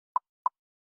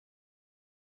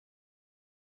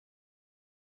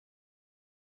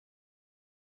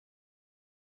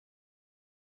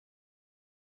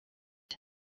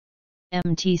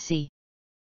MTC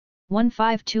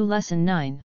 152 Lesson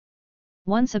 9.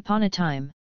 Once upon a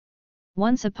time.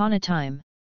 Once upon a time.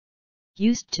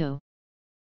 Used to.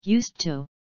 Used to.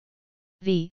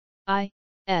 V-I-S-I-T.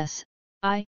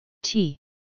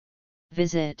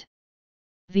 Visit.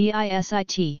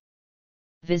 V-I-S-I-T.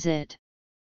 Visit.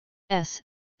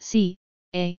 S-C-A-R-E.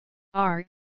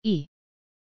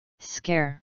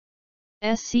 Scare.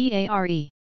 S-C-A-R-E.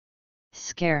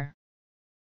 Scare.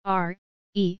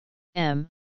 R-E-M-I-N-D.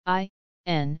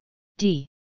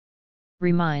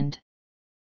 Remind.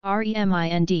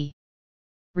 R-E-M-I-N-D.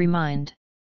 Remind.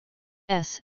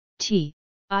 S-T-I-L-L.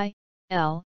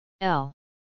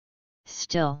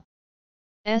 Still.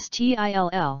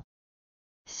 S-T-I-L-L.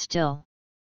 Still.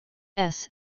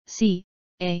 S-C-A-R-E-D.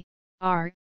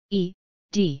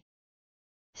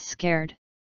 Scared.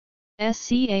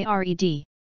 S-C-A-R-E-D.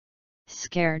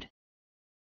 Scared.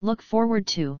 Look forward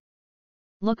to.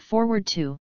 Look forward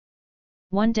to.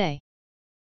 One day.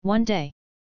 One day.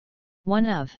 One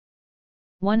of.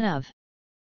 One of.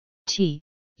 T-U-N-I-C.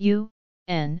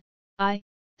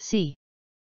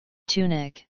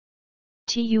 Tunic.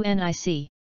 T-U-N-I-C.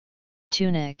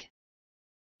 Tunic.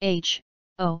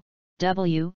 H-O-W-E-V-E-R.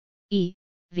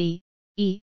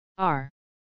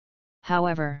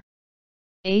 However.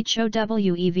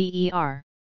 H-O-W-E-V-E-R.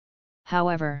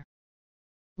 However.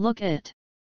 Look at.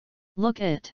 Look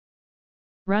at.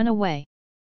 Run away.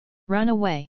 Run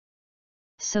away.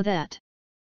 So that.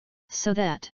 So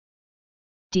that.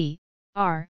 D-R-O-P.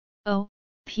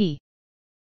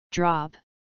 Drop.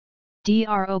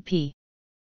 D-R-O-P.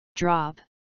 Drop.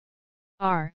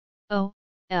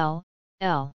 R-O-L-L.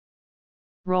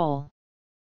 Roll.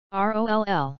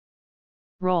 R-O-L-L.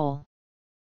 Roll.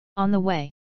 On the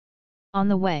way. On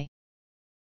the way.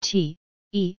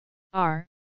 T-E-R-R-I-B-L-E.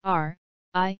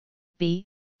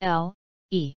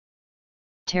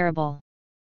 Terrible.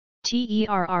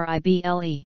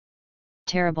 T-E-R-R-I-B-L-E.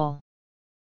 Terrible.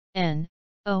 N-O-I-S-E.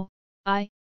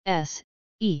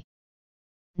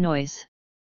 Noise.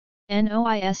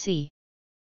 N-O-I-S-E.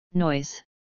 Noise.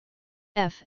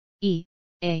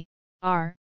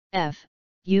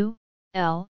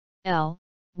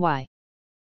 F-E-A-R-F-U-L-L-Y.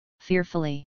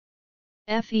 Fearfully.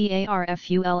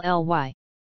 F-E-A-R-F-U-L-L-Y.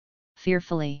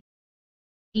 Fearfully.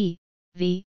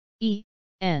 E-V-E-N.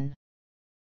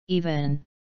 Even.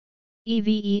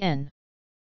 E-V-E-N.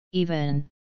 Even.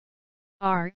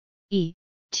 R-E-T-U-R-N.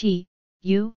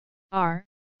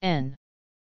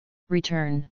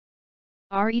 Return.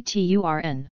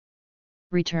 R-E-T-U-R-N.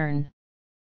 Return.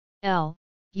 L-U-C-K.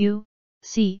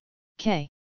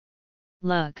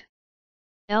 Look.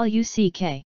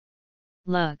 L-U-C-K.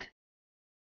 Look.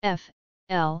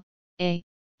 F-L-A-G.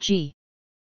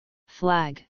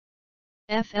 Flag.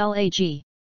 F-L-A-G.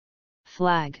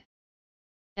 Flag.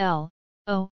 L-O-U-D.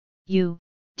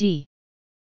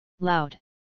 Loud.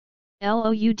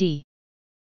 L-O-U-D.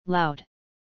 Loud.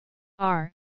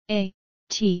 R-A-T-T-L-E.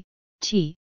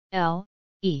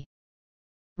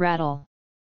 Rattle.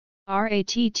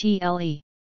 R-A-T-T-L-E.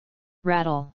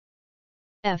 Rattle.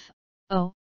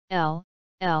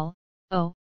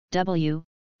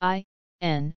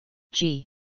 F-O-L-L-O-W-I-N-G.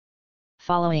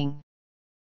 Following.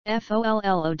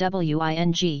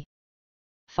 F-O-L-L-O-W-I-N-G.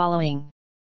 Following.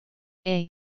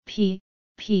 A-P-P-E-A-R.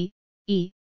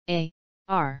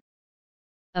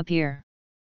 Appear.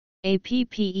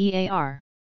 A-P-P-E-A-R.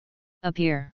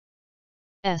 Appear.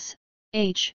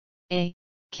 S-H-A-K-E.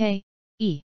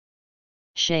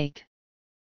 Shake.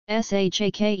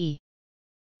 S-H-A-K-E.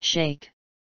 Shake.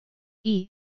 E-X-P-E-C-T.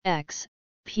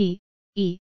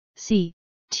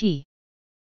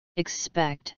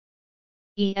 Expect.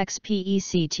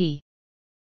 E-X-P-E-C-T.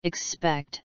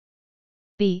 Expect.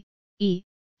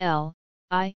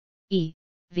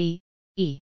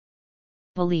 B-E-L-I-E-V-E.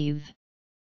 Believe.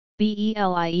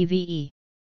 B-E-L-I-E-V-E.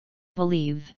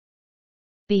 Believe.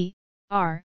 B-R-I-N-G.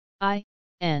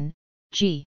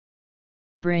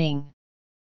 Bring.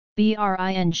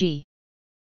 B-R-I-N-G.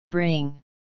 Bring.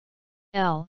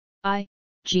 L-I-G-H-T.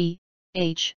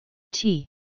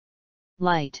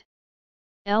 Light.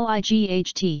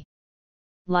 L-I-G-H-T.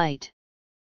 Light.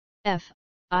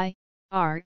 F-I-R-E-C-R-A-C-K-E-R.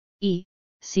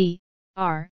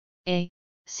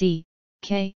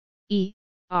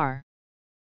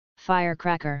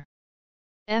 Firecracker.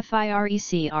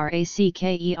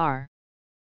 F-I-R-E-C-R-A-C-K-E-R.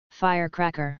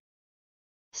 Firecracker.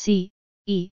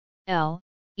 C-E-L-E-B-R-A-T-E.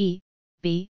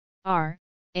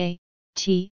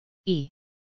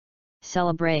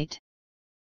 Celebrate.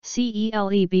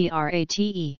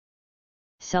 C-E-L-E-B-R-A-T-E.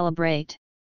 Celebrate.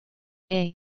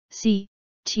 A-C-T-I-V-I-T-Y.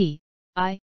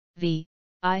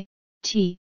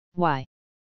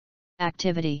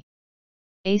 Activity.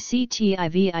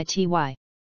 A-C-T-I-V-I-T-Y.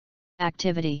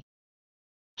 activity.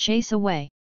 Chase away,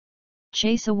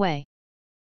 chase away.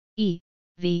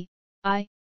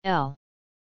 E-V-I-L,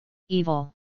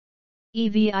 evil,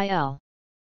 E-V-I-L,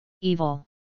 evil.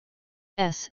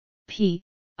 S-P-I-R-I-T,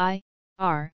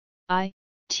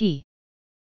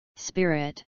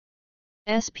 spirit,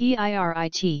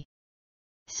 S-P-I-R-I-T,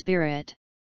 spirit.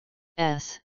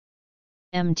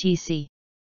 S-M-T-C,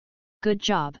 good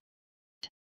job.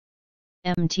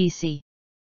 MTC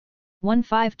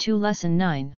 152 Lesson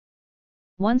 9.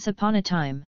 Once upon a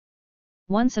time.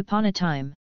 Once upon a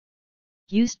time.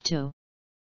 Used to.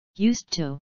 Used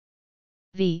to.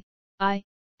 V-I-S-I-T.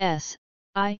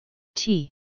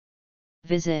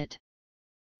 Visit.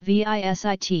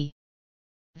 V-I-S-I-T.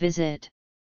 Visit.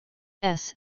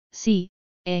 S-C-A-R-E.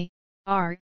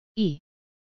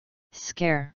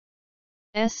 Scare.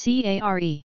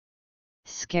 S-C-A-R-E.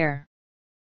 Scare.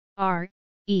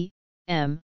 R-E-M-I-N-D.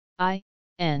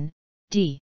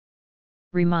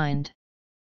 Remind.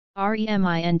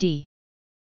 R-E-M-I-N-D.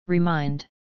 Remind.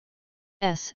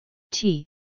 S-T-I-L-L.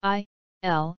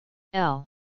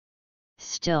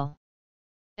 Still.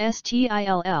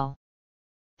 S-T-I-L-L.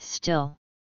 Still.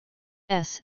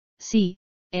 S-C-A-R-E-D.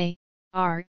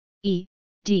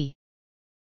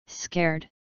 Scared.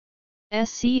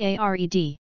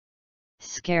 S-C-A-R-E-D.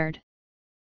 Scared.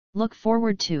 Look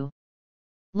forward to.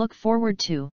 Look forward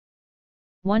to.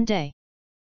 One day.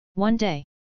 One day.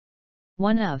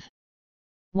 One of.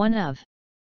 One of.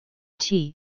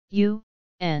 T-U-N-I-C.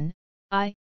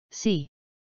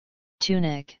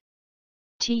 Tunic.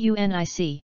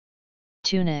 T-U-N-I-C.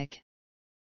 Tunic.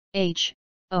 H-O-W-E-V-E-R.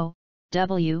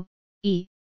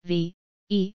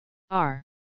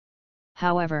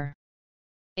 However.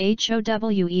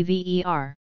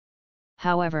 H-O-W-E-V-E-R.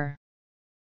 However.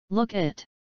 Look at.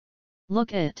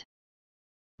 Look at.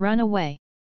 Run away.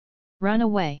 Run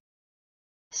away.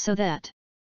 So that.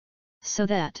 So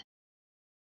that.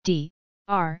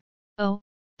 D-R-O-P.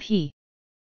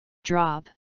 Drop.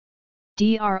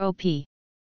 D-R-O-P.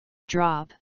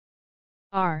 Drop.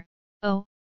 R-O-L-L.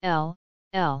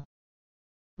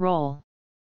 Roll.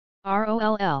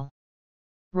 R-O-L-L.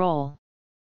 Roll.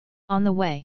 On the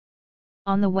way.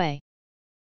 On the way.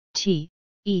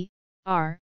 T-E-R-R-I-B-L-E.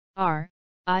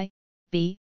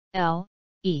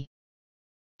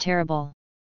 Terrible.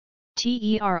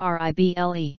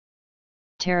 T-E-R-R-I-B-L-E.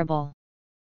 Terrible.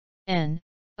 N-O-I-S-E.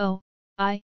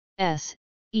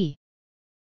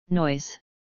 Noise.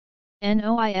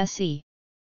 N-O-I-S-E.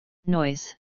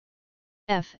 Noise.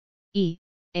 F-E-A-R-F-U-L-L-Y.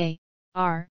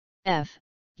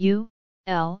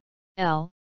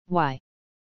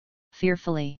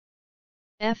 Fearfully.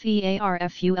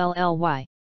 F-E-A-R-F-U-L-L-Y.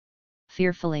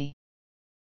 Fearfully.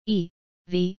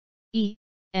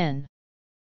 E-V-E-N.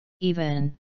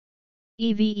 Even.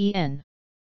 E-V-E-N.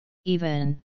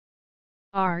 Even.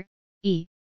 R-E-T-U-R-N.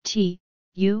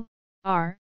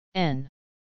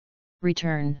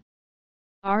 Return.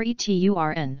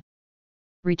 R-E-T-U-R-N.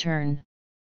 Return.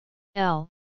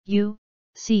 L-U-C-K.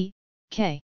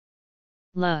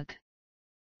 Luck.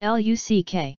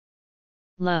 L-U-C-K.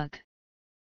 Luck.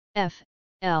 F-L-A-G.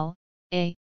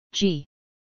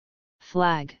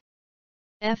 Flag.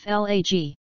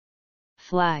 F-L-A-G.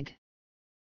 Flag.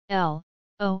 L-O-U-D.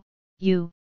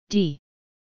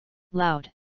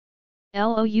 Loud.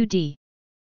 L-O-U-D.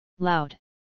 Loud.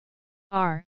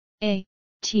 R-A-T-T-L-E.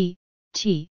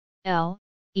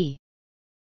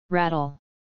 Rattle.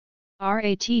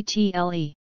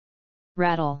 R-A-T-T-L-E.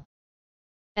 Rattle.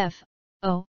 F-O-L-L-O-W-I-N-G.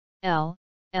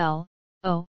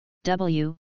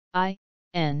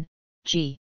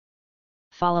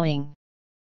 Following.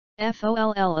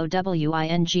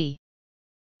 F-O-L-L-O-W-I-N-G.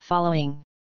 Following.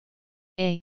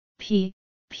 A-P-P-E-A-R.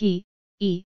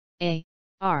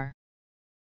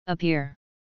 Appear.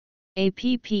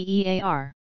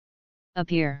 A-P-P-E-A-R.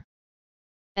 Appear.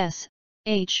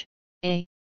 S-H-A-K-E.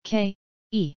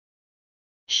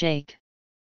 Shake.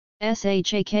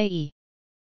 S-H-A-K-E.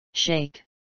 Shake.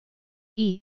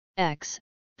 E-X-P-E-C-T.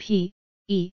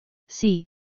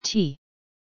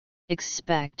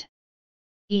 Expect.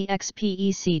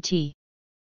 E-X-P-E-C-T.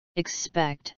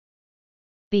 Expect.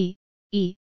 B-E-L-I-E-V-E.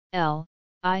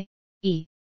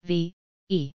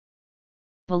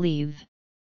 Believe.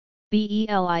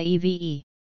 B-E-L-I-E-V-E.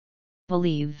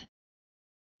 Believe.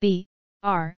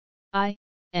 B-R-I-N-G.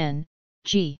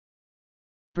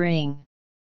 Bring.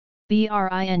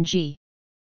 B-R-I-N-G.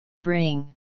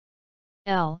 Bring.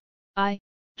 L-I-G-H-T.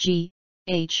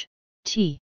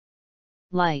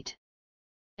 Light.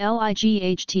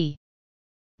 L-I-G-H-T.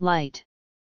 Light.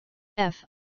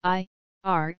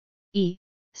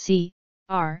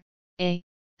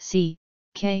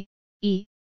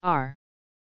 F-I-R-E-C-R-A-C-K-E-R.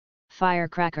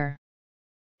 Firecracker.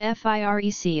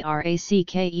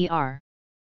 firecracker,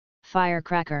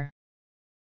 firecracker.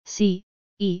 celebrate,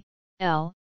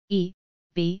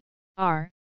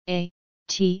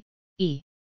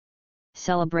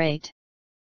 celebrate.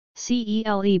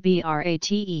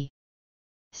 celebrate,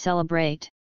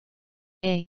 celebrate.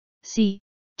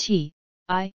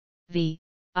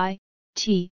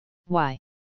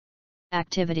 activity,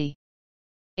 activity.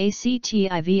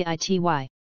 activity,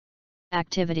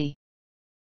 activity.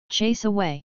 Chase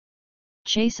away,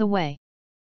 chase away.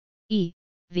 evil,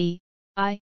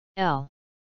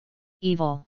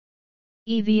 evil.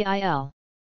 evil,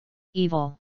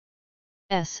 evil.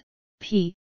 spirit,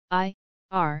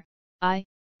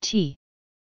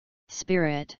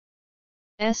 spirit.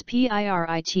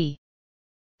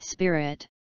 spirit, spirit.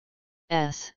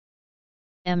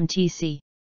 mtc,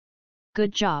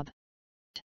 good job.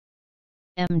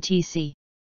 mtc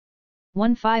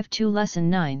 152 Lesson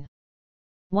 9.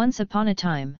 Once upon a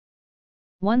time,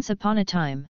 once upon a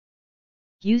time.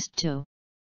 Used to,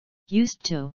 used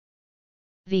to.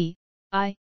 visit,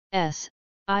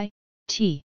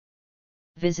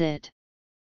 visit.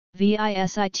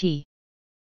 visit,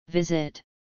 visit.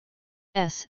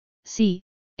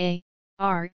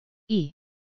 scare,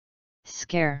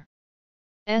 scare.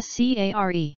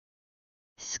 scare,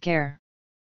 scare.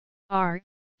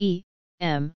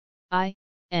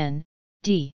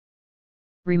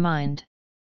 remind, remind.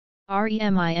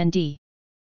 remind,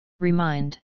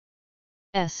 remind.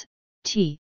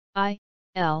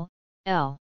 still,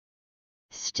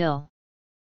 still. still,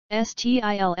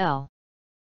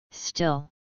 still.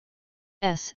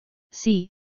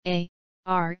 scared,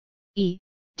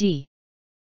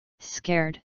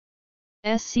 scared,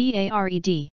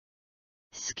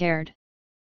 scared.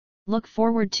 Look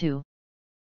forward to,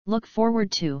 look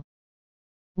forward to.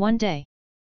 One day,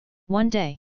 one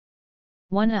day.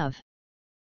 One of,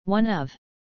 one of.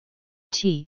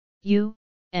 tunic,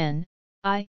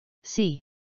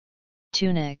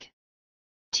 tunic.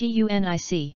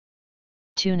 tunic,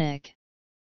 tunic.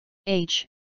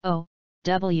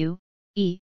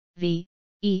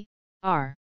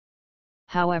 however,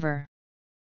 however.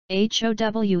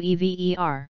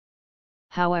 however,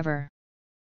 however.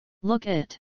 Look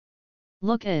at,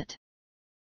 look at.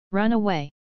 Run away,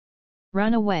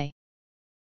 run away.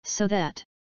 So that,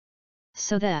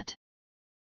 so that.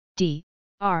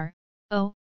 drop,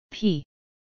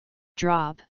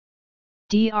 drop.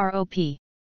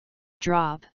 drop,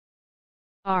 drop.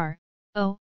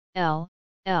 roll,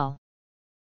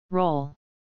 roll.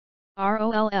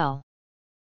 roll,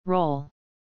 roll.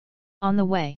 On the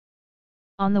way,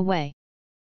 on the way.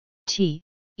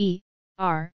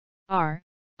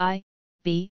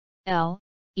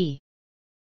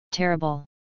 terrible, terrible.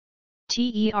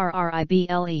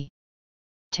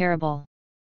 terrible, terrible.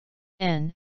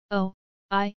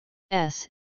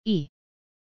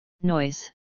 noise,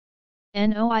 noise.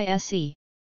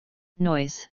 noise,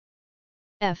 noise.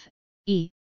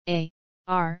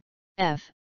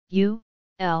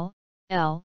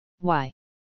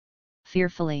 fearfully,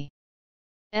 fearfully.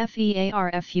 fearfully,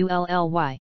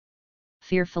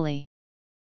 fearfully.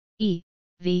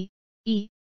 even,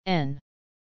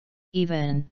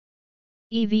 even.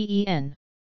 even,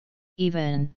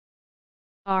 even.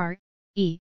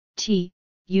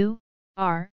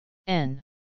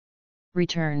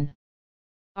 return,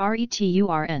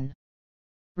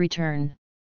 return. return.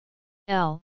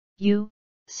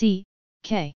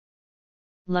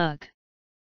 luck,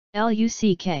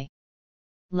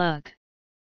 luck. luck, luck.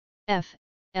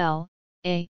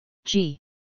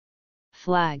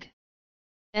 flag,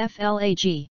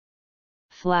 flag.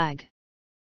 flag.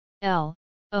 loud,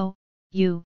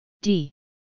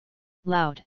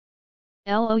 loud.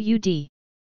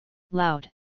 loud, loud.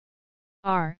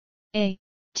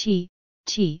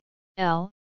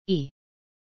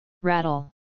 rattle,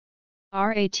 rattle.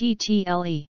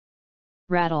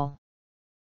 rattle,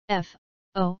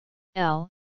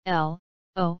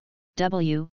 rattle.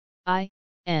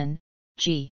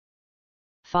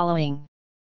 following, following.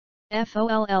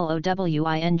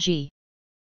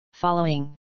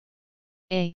 following.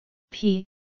 appear,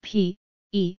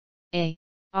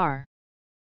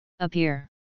 appear.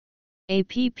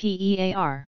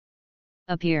 appear,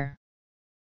 appear.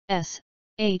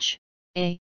 shake,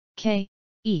 shake.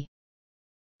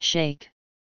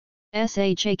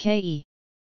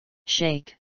 shake,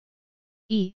 shake.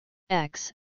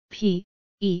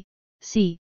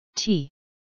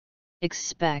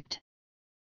 expect,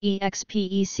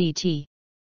 expect.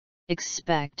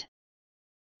 expect.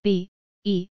 believe,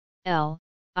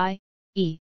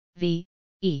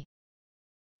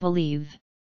 believe.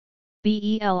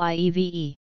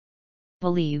 believe,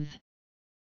 believe.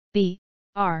 B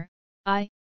R I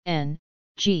N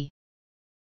G.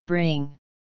 Bring.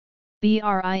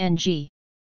 BRING.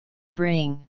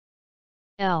 Bring.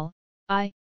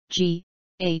 LIGHT.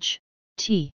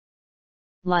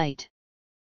 Light.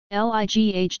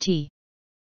 LIGHT.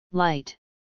 Light.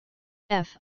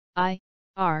 FIRECRACKER.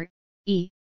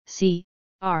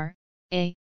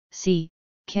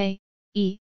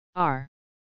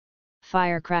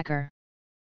 Firecracker.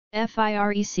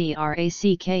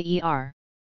 FIRECRACKER.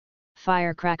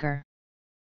 Firecracker.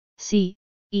 CELEBRATE.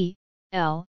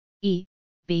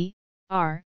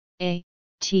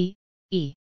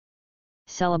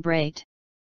 Celebrate.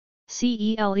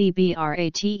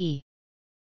 CELEBRATE.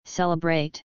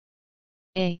 Celebrate.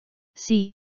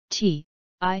 ACTIVITY.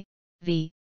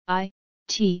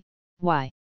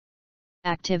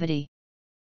 Activity.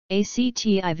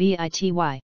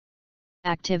 ACTIVITY.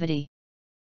 Activity.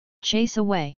 Chase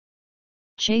away.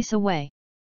 Chase away.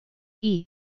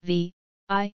 EVIL.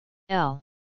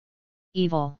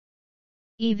 Evil.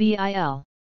 EVIL.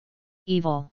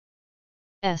 Evil.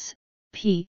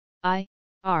 SPIRIT.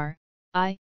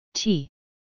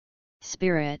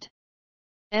 Spirit.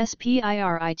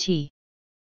 SPIRIT.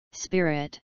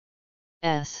 Spirit.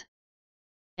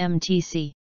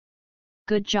 SMTC.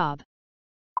 Good job.